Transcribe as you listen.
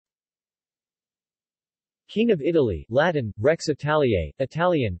King of Italy, Latin, Rex Italiae,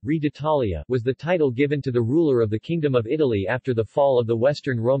 Italian, Re d'Italia, was the title given to the ruler of the Kingdom of Italy after the fall of the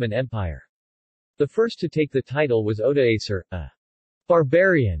Western Roman Empire. The first to take the title was Odoacer, a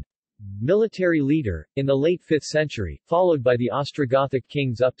barbarian military leader, in the late 5th century, followed by the Ostrogothic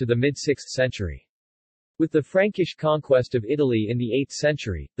kings up to the mid-6th century. With the Frankish conquest of Italy in the 8th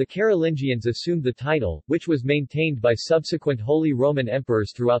century, the Carolingians assumed the title, which was maintained by subsequent Holy Roman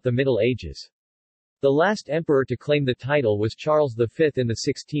emperors throughout the Middle Ages. The last emperor to claim the title was Charles V in the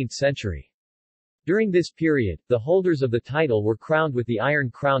 16th century. During this period, the holders of the title were crowned with the Iron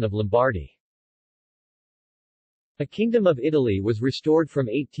Crown of Lombardy. A Kingdom of Italy was restored from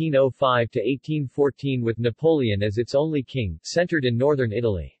 1805 to 1814 with Napoleon as its only king, centered in northern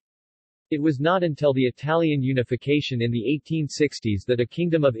Italy. It was not until the Italian unification in the 1860s that a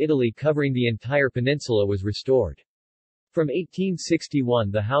Kingdom of Italy covering the entire peninsula was restored. From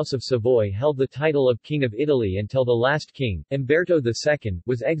 1861 the House of Savoy held the title of King of Italy until the last king, Umberto II,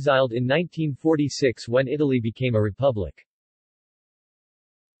 was exiled in 1946 when Italy became a republic.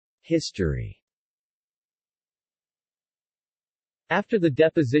 History. After the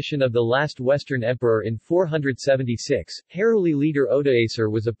deposition of the last Western emperor in 476, Heruli leader Odoacer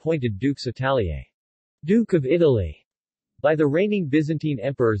was appointed Dux Italiae, Duke of Italy, by the reigning Byzantine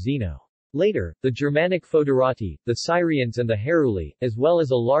Emperor Zeno. Later, the Germanic Foederati, the Syrians and the Heruli, as well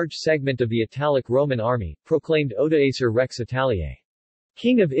as a large segment of the Italic Roman army, proclaimed Odoacer Rex Italiae,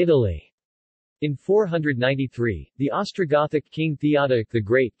 King of Italy. In 493, the Ostrogothic king Theodoric the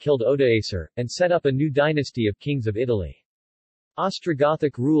Great killed Odoacer, and set up a new dynasty of kings of Italy.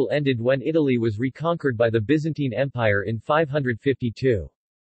 Ostrogothic rule ended when Italy was reconquered by the Byzantine Empire in 552.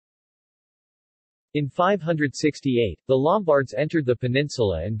 In 568, the Lombards entered the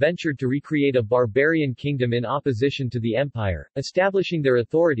peninsula and ventured to recreate a barbarian kingdom in opposition to the empire, establishing their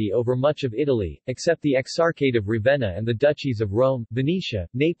authority over much of Italy, except the Exarchate of Ravenna and the duchies of Rome, Venetia,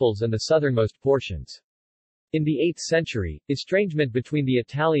 Naples and the southernmost portions. In the 8th century, estrangement between the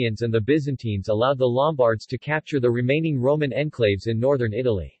Italians and the Byzantines allowed the Lombards to capture the remaining Roman enclaves in northern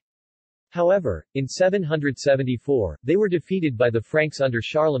Italy. However, in 774, they were defeated by the Franks under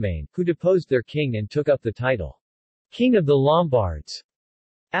Charlemagne, who deposed their king and took up the title, King of the Lombards.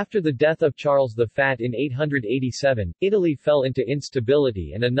 After the death of Charles the Fat in 887, Italy fell into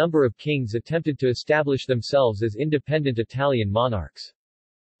instability and a number of kings attempted to establish themselves as independent Italian monarchs.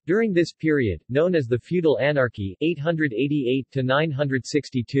 During this period, known as the Feudal Anarchy 888 to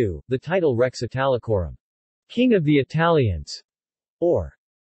 962, the title Rex Italicorum, King of the Italians, or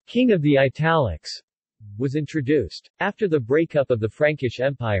King of the Italics, was introduced. After the breakup of the Frankish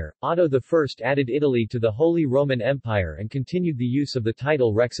Empire, Otto I added Italy to the Holy Roman Empire and continued the use of the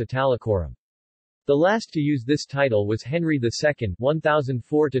title Rex Italicorum. The last to use this title was Henry II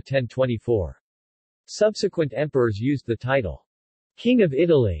 1004 to 1024. Subsequent emperors used the title King of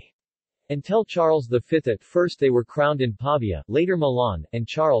Italy until Charles V. At first they were crowned in Pavia, later Milan, and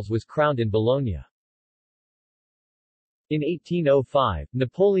Charles was crowned in Bologna. In 1805,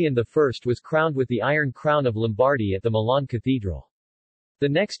 Napoleon I was crowned with the Iron Crown of Lombardy at the Milan Cathedral. The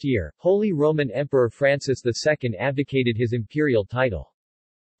next year, Holy Roman Emperor Francis II abdicated his imperial title.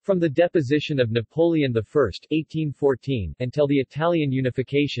 From the deposition of Napoleon I 1814, until the Italian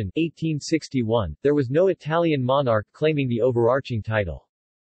unification 1861, there was no Italian monarch claiming the overarching title.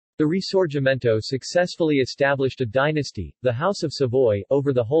 The Risorgimento successfully established a dynasty, the House of Savoy,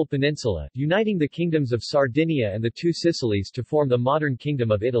 over the whole peninsula, uniting the kingdoms of Sardinia and the two Sicilies to form the modern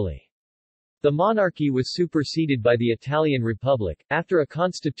Kingdom of Italy. The monarchy was superseded by the Italian Republic, after a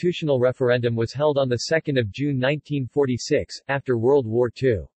constitutional referendum was held on 2 June 1946, after World War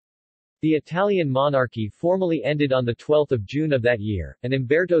II. The Italian monarchy formally ended on 12 June of that year, and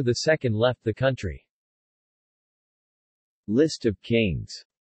Umberto II left the country. List of kings.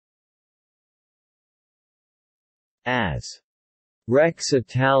 As Rex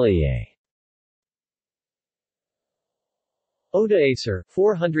Italiae, Odoacer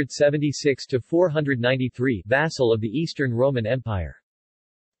 476 to 493, vassal of the Eastern Roman Empire.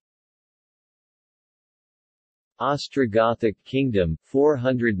 Ostrogothic Kingdom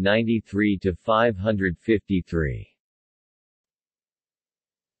 493 to 553.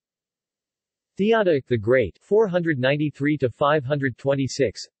 Theodoric the Great 493 to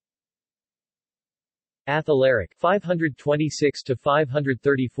 526. Athalaric 526 to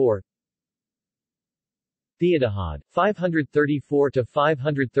 534. Theodahad 534 to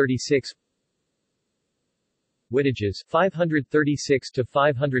 536. Witiges 536 to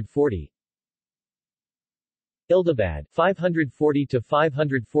 540. Ildibad 540 to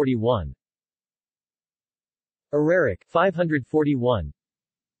 541. Araric 541.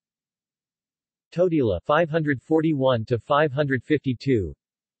 Totila 541 to 552,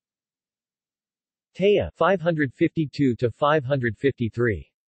 Teia 552 to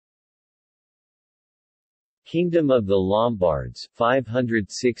 553. Kingdom of the Lombards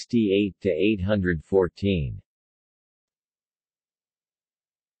 568 to 814.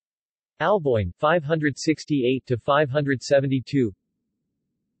 Alboin 568 to 572.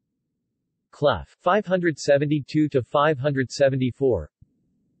 Clef 572 to 574.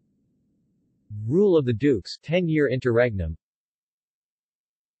 Rule of the Dukes 10-year interregnum.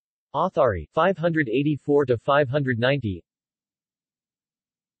 Authari 584 to 590.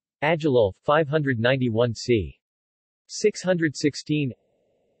 Agilulf 591 c. 616.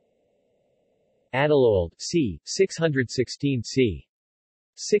 Adeloald c. 616 c.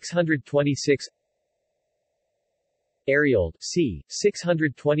 626. Ariold c.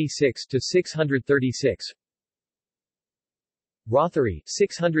 626 to 636. Rothari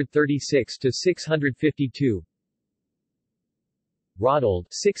 636 to 652. Rodold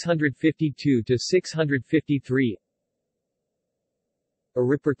 652 to 653.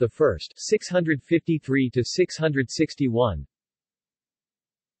 Aripert I 653 to 661.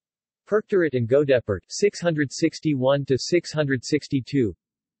 Perctorat and Godepert 661 to 662.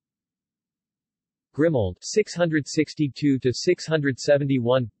 Grimold 662 to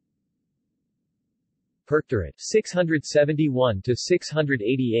 671. Perctorat 671 to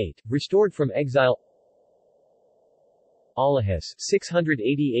 688, restored from exile. Alahis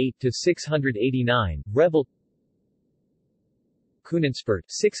 688 to 689, rebel. Kunenspert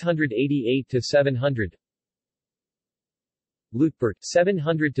 688 to 700. Luitpert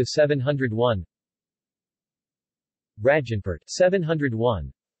 700 to 701. Ragenpert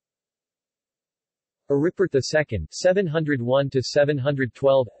 701. Aripert II 701 to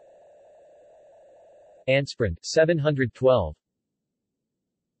 712. Ansprand 712.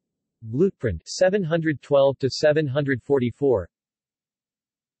 Luitprand 712 to 744.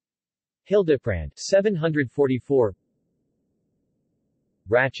 Hildeprand 744.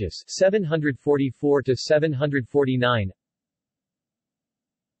 Ratchis 744 to 749.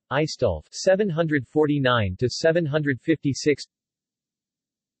 Aistulf 749 to 756.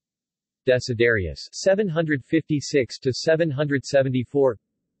 Desiderius 756 to 774.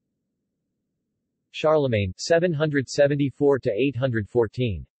 Charlemagne 774 to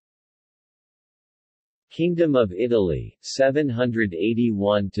 814. Kingdom of Italy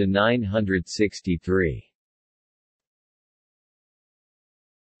 781 to 963.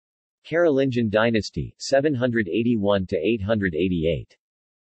 Carolingian dynasty 781 to 888.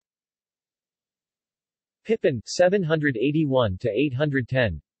 Pippin 781 to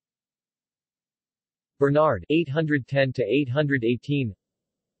 810. Bernard 810 to 818.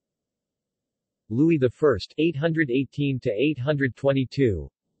 Louis I 818 to 822.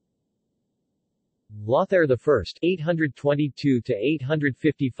 Lothair I 822 to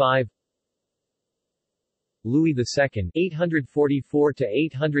 855. Louis II 844 to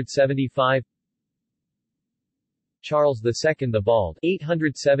 875. Charles II the Bald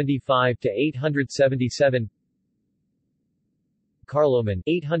 875 to 877. Carloman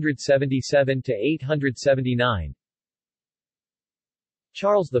 877 to 879.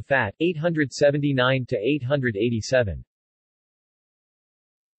 Charles the Fat 879 to 887.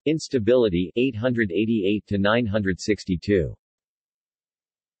 Instability 888 to 962.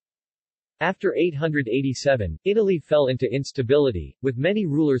 After 887, Italy fell into instability, with many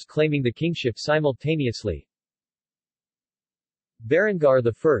rulers claiming the kingship simultaneously. Berengar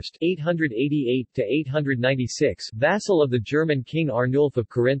I 888 to 896, vassal of the German king Arnulf of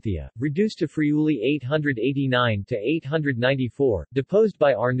Carinthia, reduced to Friuli 889 to 894, deposed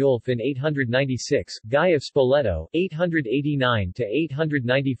by Arnulf in 896. Guy of Spoleto 889 to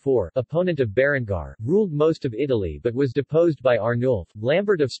 894, opponent of Berengar, ruled most of Italy but was deposed by Arnulf.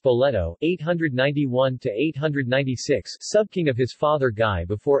 Lambert of Spoleto 891 to 896, subking of his father Guy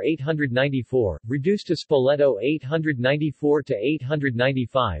before 894, reduced to Spoleto 894 to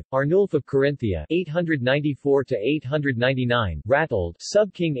 895, Arnulf of Carinthia 894 to 899, Rattold,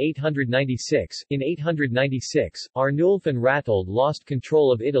 sub-king 896. In 896, Arnulf and Rattold lost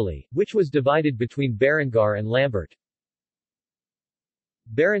control of Italy, which was divided between Berengar and Lambert.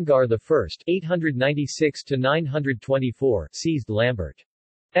 Berengar I 896 to 924, seized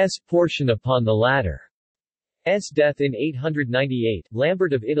Lambert's portion upon the latter's death in 898.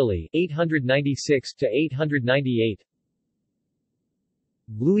 Lambert of Italy 896 to 898.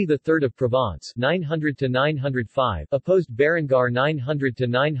 Louis III of Provence 900–905 opposed Berengar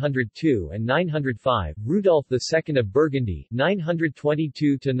 900–902 and 905, Rudolph II of Burgundy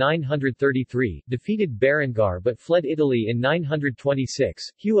 922–933 defeated Berengar but fled Italy in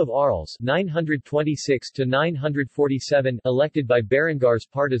 926, Hugh of Arles 926–947 elected by Berengar's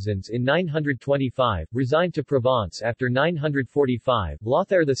partisans in 925, resigned to Provence after 945,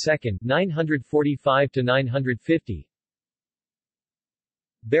 Lothair II 945–950,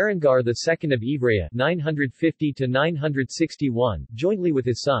 Berengar II of Ivrea 950–961, jointly with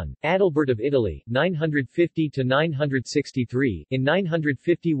his son, Adalbert of Italy 950–963. In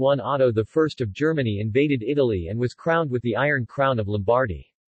 951 Otto I of Germany invaded Italy and was crowned with the Iron Crown of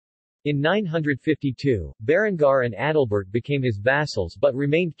Lombardy. In 952, Berengar and Adalbert became his vassals but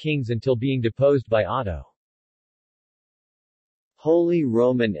remained kings until being deposed by Otto. Holy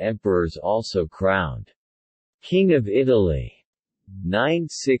Roman Emperors also crowned. King of Italy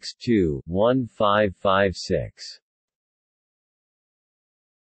 962–1556.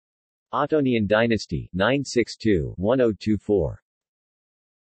 Ottonian dynasty 962–1024.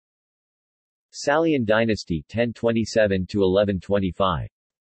 Salian dynasty 1027–1125.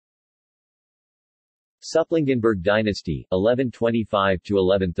 Supplingenberg dynasty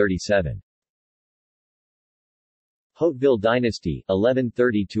 1125–1137. Hauteville dynasty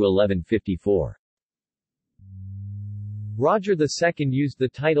 1130–1154. Roger II used the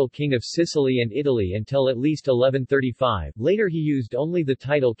title King of Sicily and Italy until at least 1135, later he used only the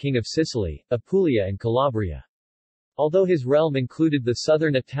title King of Sicily, Apulia and Calabria. Although his realm included the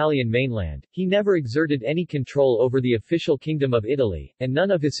southern Italian mainland, he never exerted any control over the official Kingdom of Italy, and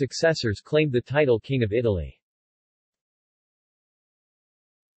none of his successors claimed the title King of Italy.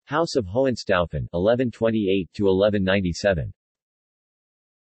 House of Hohenstaufen 1128–1197.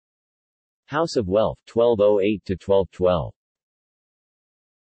 House of Welf 1208–1212.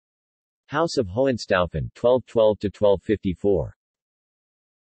 House of Hohenstaufen 1212–1254.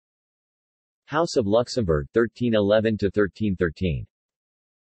 House of Luxembourg 1311–1313.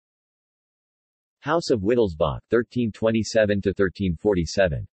 House of Wittelsbach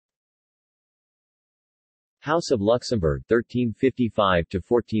 1327–1347. House of Luxembourg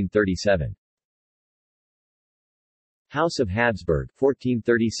 1355–1437. House of Habsburg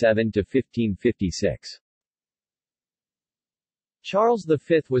 1437–1556. Charles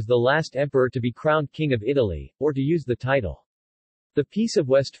V was the last emperor to be crowned King of Italy, or to use the title. The Peace of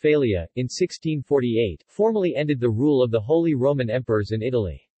Westphalia, in 1648, formally ended the rule of the Holy Roman Emperors in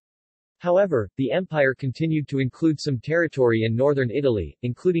Italy. However, the empire continued to include some territory in northern Italy,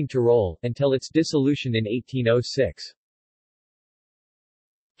 including Tyrol, until its dissolution in 1806.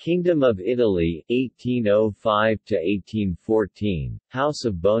 Kingdom of Italy, 1805–1814, House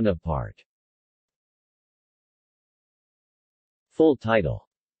of Bonaparte. Full title.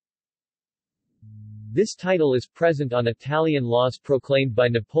 This title is present on Italian laws proclaimed by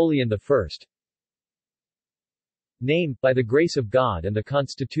Napoleon I. Name, by the grace of God and the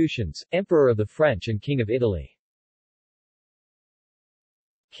constitutions, Emperor of the French and King of Italy.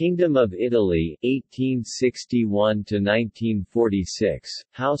 Kingdom of Italy, 1861–1946,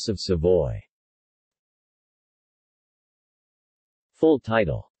 House of Savoy. Full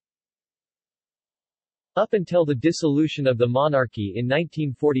title. Up until the dissolution of the monarchy in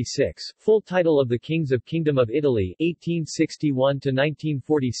 1946, full title of the Kings of Kingdom of Italy,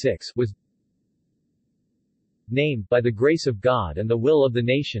 1861–1946, was Name, by the grace of God and the will of the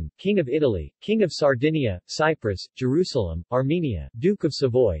nation, King of Italy, King of Sardinia, Cyprus, Jerusalem, Armenia, Duke of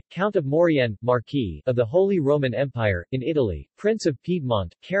Savoy, Count of Maurienne, Marquis of the Holy Roman Empire, in Italy, Prince of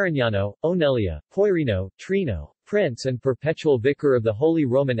Piedmont, Carignano, Onelia, Poirino, Trino, Prince and Perpetual Vicar of the Holy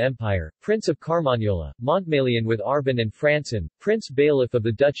Roman Empire, Prince of Carmagnola, Montmelian with Arbon and Francin, Prince Bailiff of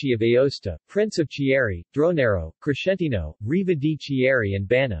the Duchy of Aosta, Prince of Chieri, Dronero, Crescentino, Riva di Chieri and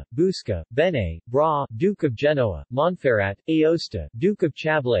Banna, Busca, Bene, Bra, Duke of Genoa, Montferrat, Aosta, Duke of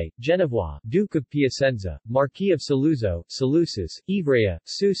Chablais, Genevois, Duke of Piacenza, Marquis of Saluzzo, Seleucus, Ivrea,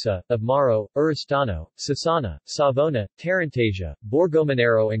 Susa, of Maro, Oristano, Sassana, Savona, Tarantasia,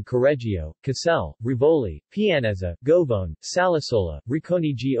 Borgomanero and Correggio, Cassel, Rivoli, Pianeza, Govone, Salisola,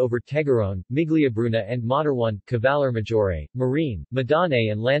 Ricconigi over Tegarone, Migliabruna and Materone, Cavallermaggiore, Marine,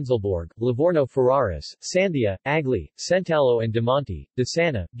 Madane and Lanzelborg, Livorno Ferraris, Santhia, Agli, Centallo and Demonti,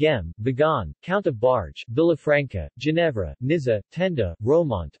 Desana, Gem, Vigan, Count of Barge, Villafranca, Ginevra, Nizza, Tenda,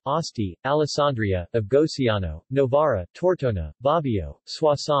 Romont, Asti, Alessandria, of Gociano, Novara, Tortona, Bobbio,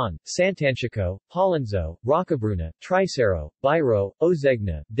 Soissons, Sant'Anciaco, Pollenzo, Roccabruna, Tricero, Biro,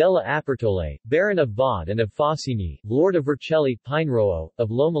 Ozegna, Della Apertole, Baron of Vaude and of Fossino, Orsini, Lord of Vercelli, Pineroo, of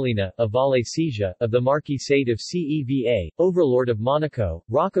Lomellina, of Valle Sesia, of the Marquisate of Ceva, Overlord of Monaco,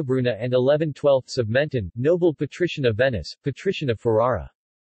 Roccabruna and 11/12 of Menton, noble patrician of Venice, patrician of Ferrara.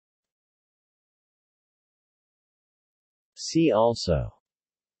 See also: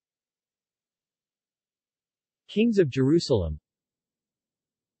 Kings of Jerusalem,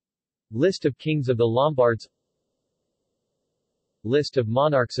 List of kings of the Lombards, List of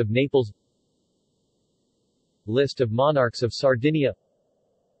monarchs of Naples, List of monarchs of Sardinia,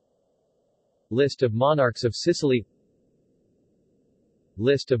 List of monarchs of Sicily,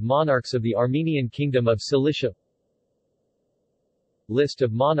 List of monarchs of the Armenian Kingdom of Cilicia, List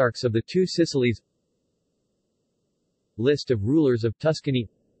of monarchs of the Two Sicilies, List of rulers of Tuscany,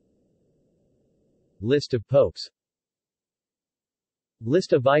 List of popes,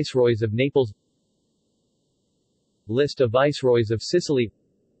 List of viceroys of Naples, List of viceroys of Sicily,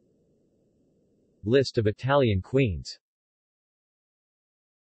 List of Italian queens.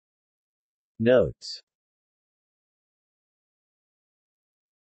 Notes